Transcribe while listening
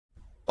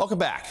Welcome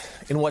back.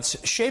 In what's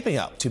shaping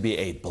up to be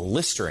a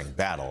blistering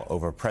battle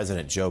over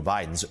President Joe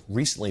Biden's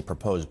recently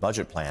proposed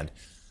budget plan,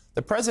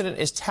 the president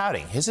is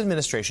touting his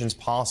administration's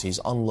policies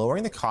on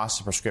lowering the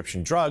cost of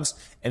prescription drugs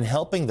and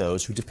helping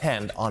those who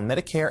depend on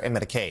Medicare and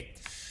Medicaid.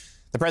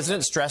 The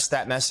president stressed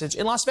that message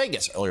in Las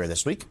Vegas earlier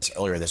this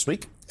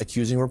week,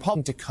 accusing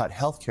Republicans to cut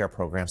health care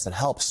programs that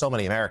help so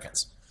many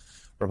Americans.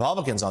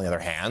 Republicans, on the other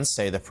hand,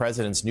 say the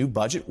president's new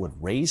budget would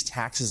raise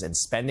taxes and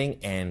spending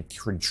and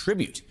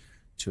contribute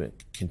to a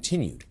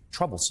continued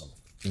troublesome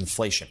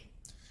inflation.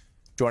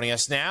 Joining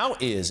us now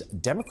is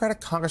Democratic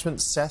Congressman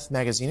Seth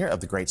Magaziner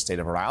of the great state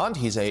of Rhode Island.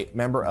 He's a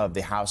member of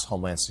the House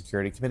Homeland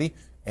Security Committee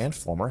and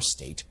former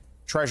state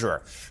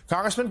treasurer.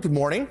 Congressman, good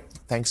morning.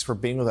 Thanks for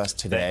being with us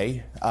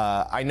today.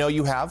 I know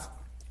you have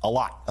a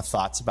lot of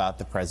thoughts about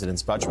the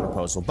president's budget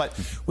proposal, but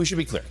we should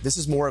be clear. This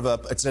is more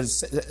of it's a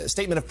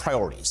statement of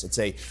priorities. It's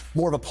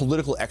more of a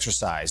political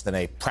exercise than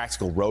a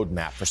practical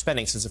roadmap for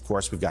spending, since, of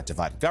course, we've got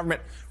divided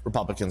government.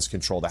 Republicans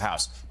control the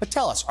House. But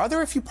tell us, are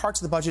there a few parts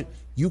of the budget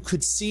you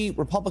could see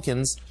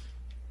Republicans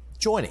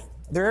joining?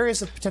 Are there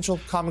areas of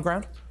potential common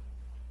ground?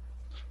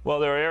 Well,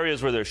 there are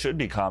areas where there should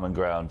be common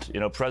ground. You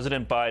know,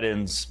 President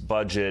Biden's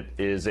budget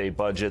is a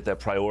budget that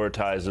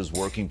prioritizes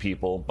working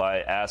people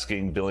by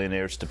asking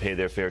billionaires to pay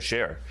their fair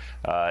share.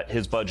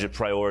 His budget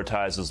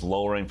prioritizes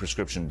lowering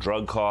prescription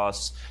drug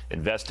costs,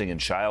 investing in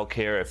child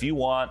care. If you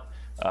want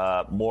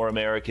more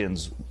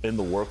Americans in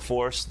the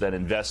workforce, then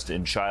invest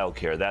in child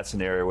care. That's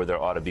an area where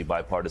there ought to be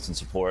bipartisan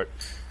support.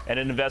 And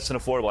invest in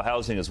affordable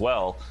housing as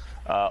well.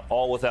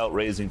 All without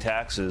raising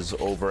taxes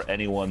over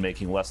anyone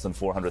making less than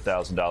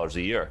 $400,000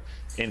 a year.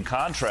 In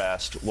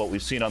contrast, what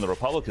we've seen on the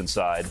Republican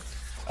side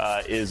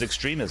is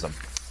extremism.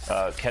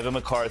 Kevin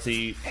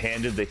McCarthy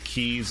handed the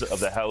keys of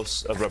the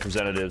House of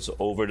Representatives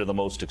over to the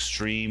most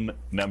extreme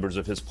members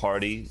of his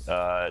party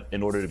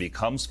in order to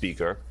become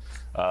Speaker.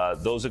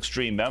 Those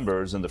extreme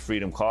members in the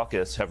Freedom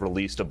Caucus have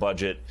released a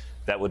budget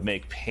that would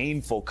make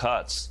painful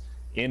cuts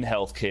in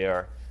health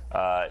care,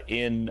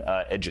 in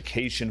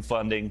education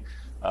funding,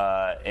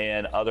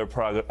 and other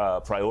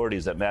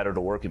priorities that matter to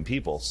working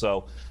people.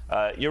 So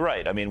you're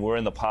right. I mean, we're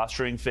in the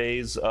posturing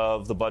phase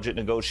of the budget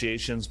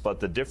negotiations, but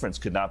the difference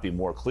could not be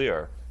more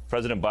clear.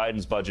 President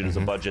Biden's budget is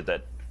a budget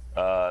that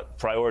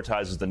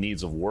prioritizes the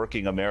needs of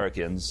working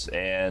Americans,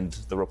 and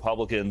the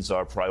Republicans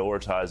are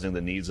prioritizing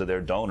the needs of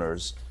their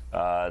donors,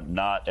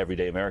 not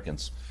everyday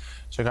Americans.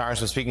 So,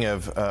 Congressman, speaking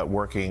of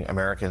working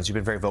Americans, you've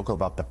been very vocal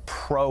about the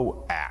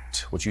PRO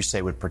Act, which you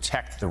say would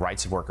protect the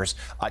rights of workers.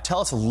 Tell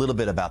us a little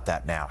bit about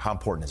that now. How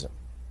important is it?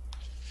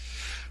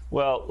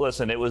 Well,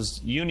 listen, it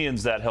was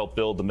unions that helped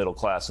build the middle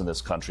class in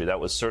this country. That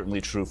was certainly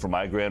true for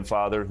my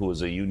grandfather, who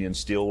was a union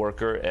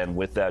steelworker, and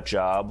with that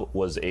job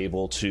was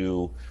able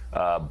to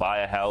buy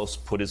a house,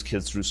 put his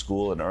kids through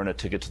school, and earn a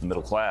ticket to the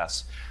middle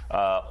class.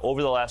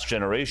 Over the last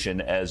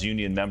generation, as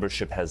union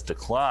membership has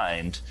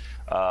declined,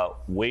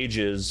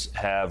 wages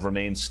have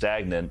remained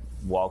stagnant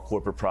while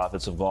corporate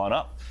profits have gone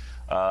up.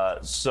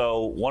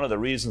 So one of the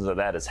reasons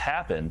that has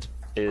happened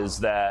is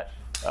that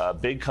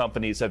big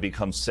companies have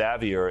become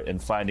savvier in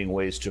finding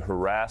ways to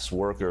harass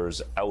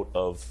workers out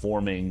of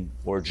forming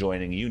or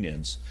joining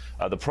unions.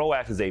 The PRO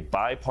Act is a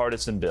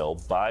bipartisan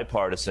bill,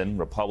 bipartisan,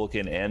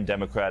 Republican and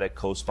Democratic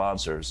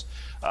co-sponsors,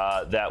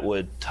 that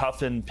would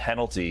toughen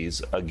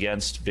penalties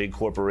against big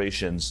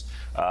corporations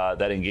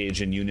that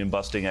engage in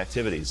union-busting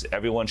activities.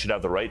 Everyone should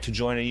have the right to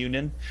join a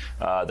union.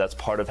 That's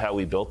part of how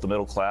we built the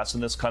middle class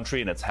in this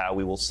country, and it's how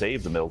we will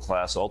save the middle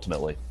class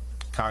ultimately.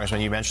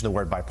 Congressman, you mentioned the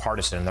word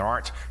bipartisan, and there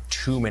aren't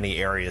too many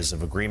areas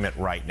of agreement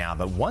right now,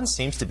 but one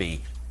seems to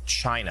be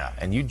China.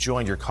 And you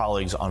joined your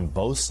colleagues on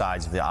both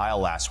sides of the aisle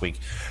last week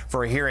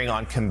for a hearing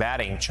on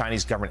combating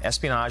Chinese government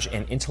espionage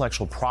and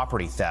intellectual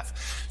property theft.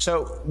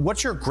 So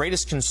what's your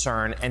greatest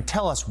concern? And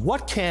tell us,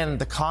 what can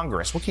the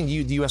Congress, what can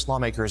you, the U.S.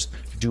 lawmakers,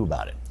 do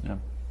about it? Yeah.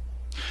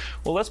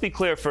 Well, let's be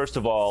clear, first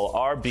of all,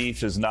 our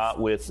beef is not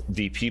with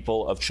the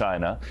people of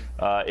China.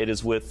 It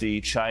is with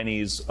the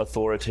Chinese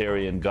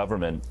authoritarian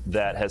government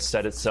that has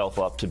set itself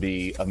up to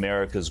be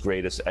America's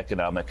greatest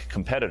economic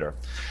competitor.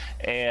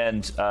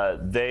 And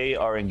they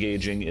are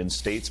engaging in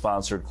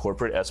state-sponsored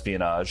corporate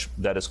espionage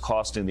that is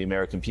costing the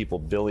American people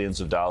billions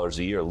of dollars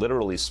a year,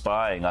 literally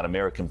spying on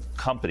American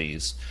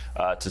companies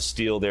to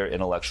steal their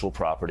intellectual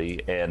property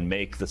and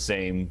make the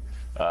same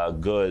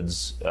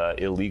goods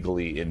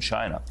illegally in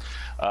China.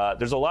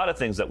 There's a lot of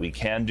things that we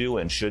can do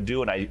and should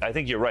do, and I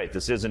think you're right.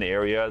 This is an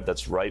area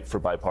that's ripe for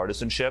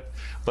bipartisanship.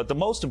 But the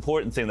most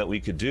important thing that we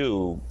could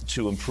do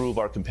to improve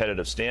our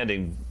competitive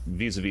standing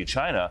vis-a-vis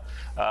China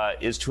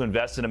is to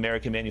invest in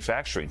American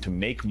manufacturing, to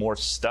make more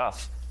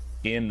stuff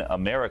in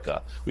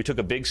America. We took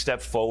a big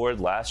step forward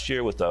last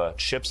year with the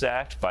CHIPS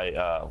Act,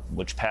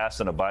 which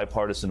passed in a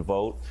bipartisan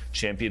vote,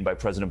 championed by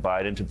President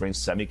Biden, to bring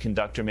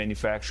semiconductor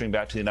manufacturing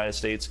back to the United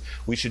States.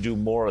 We should do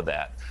more of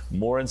that.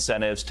 More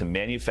incentives to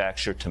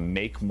manufacture, to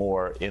make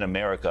more in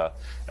America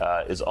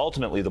is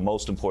ultimately the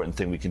most important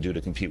thing we can do to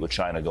compete with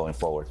China going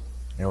forward.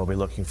 And we'll be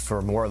looking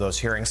for more of those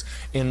hearings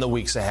in the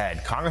weeks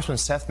ahead. Congressman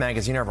Seth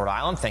Magaziner of Rhode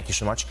Island, thank you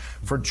so much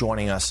for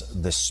joining us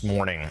this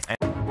morning.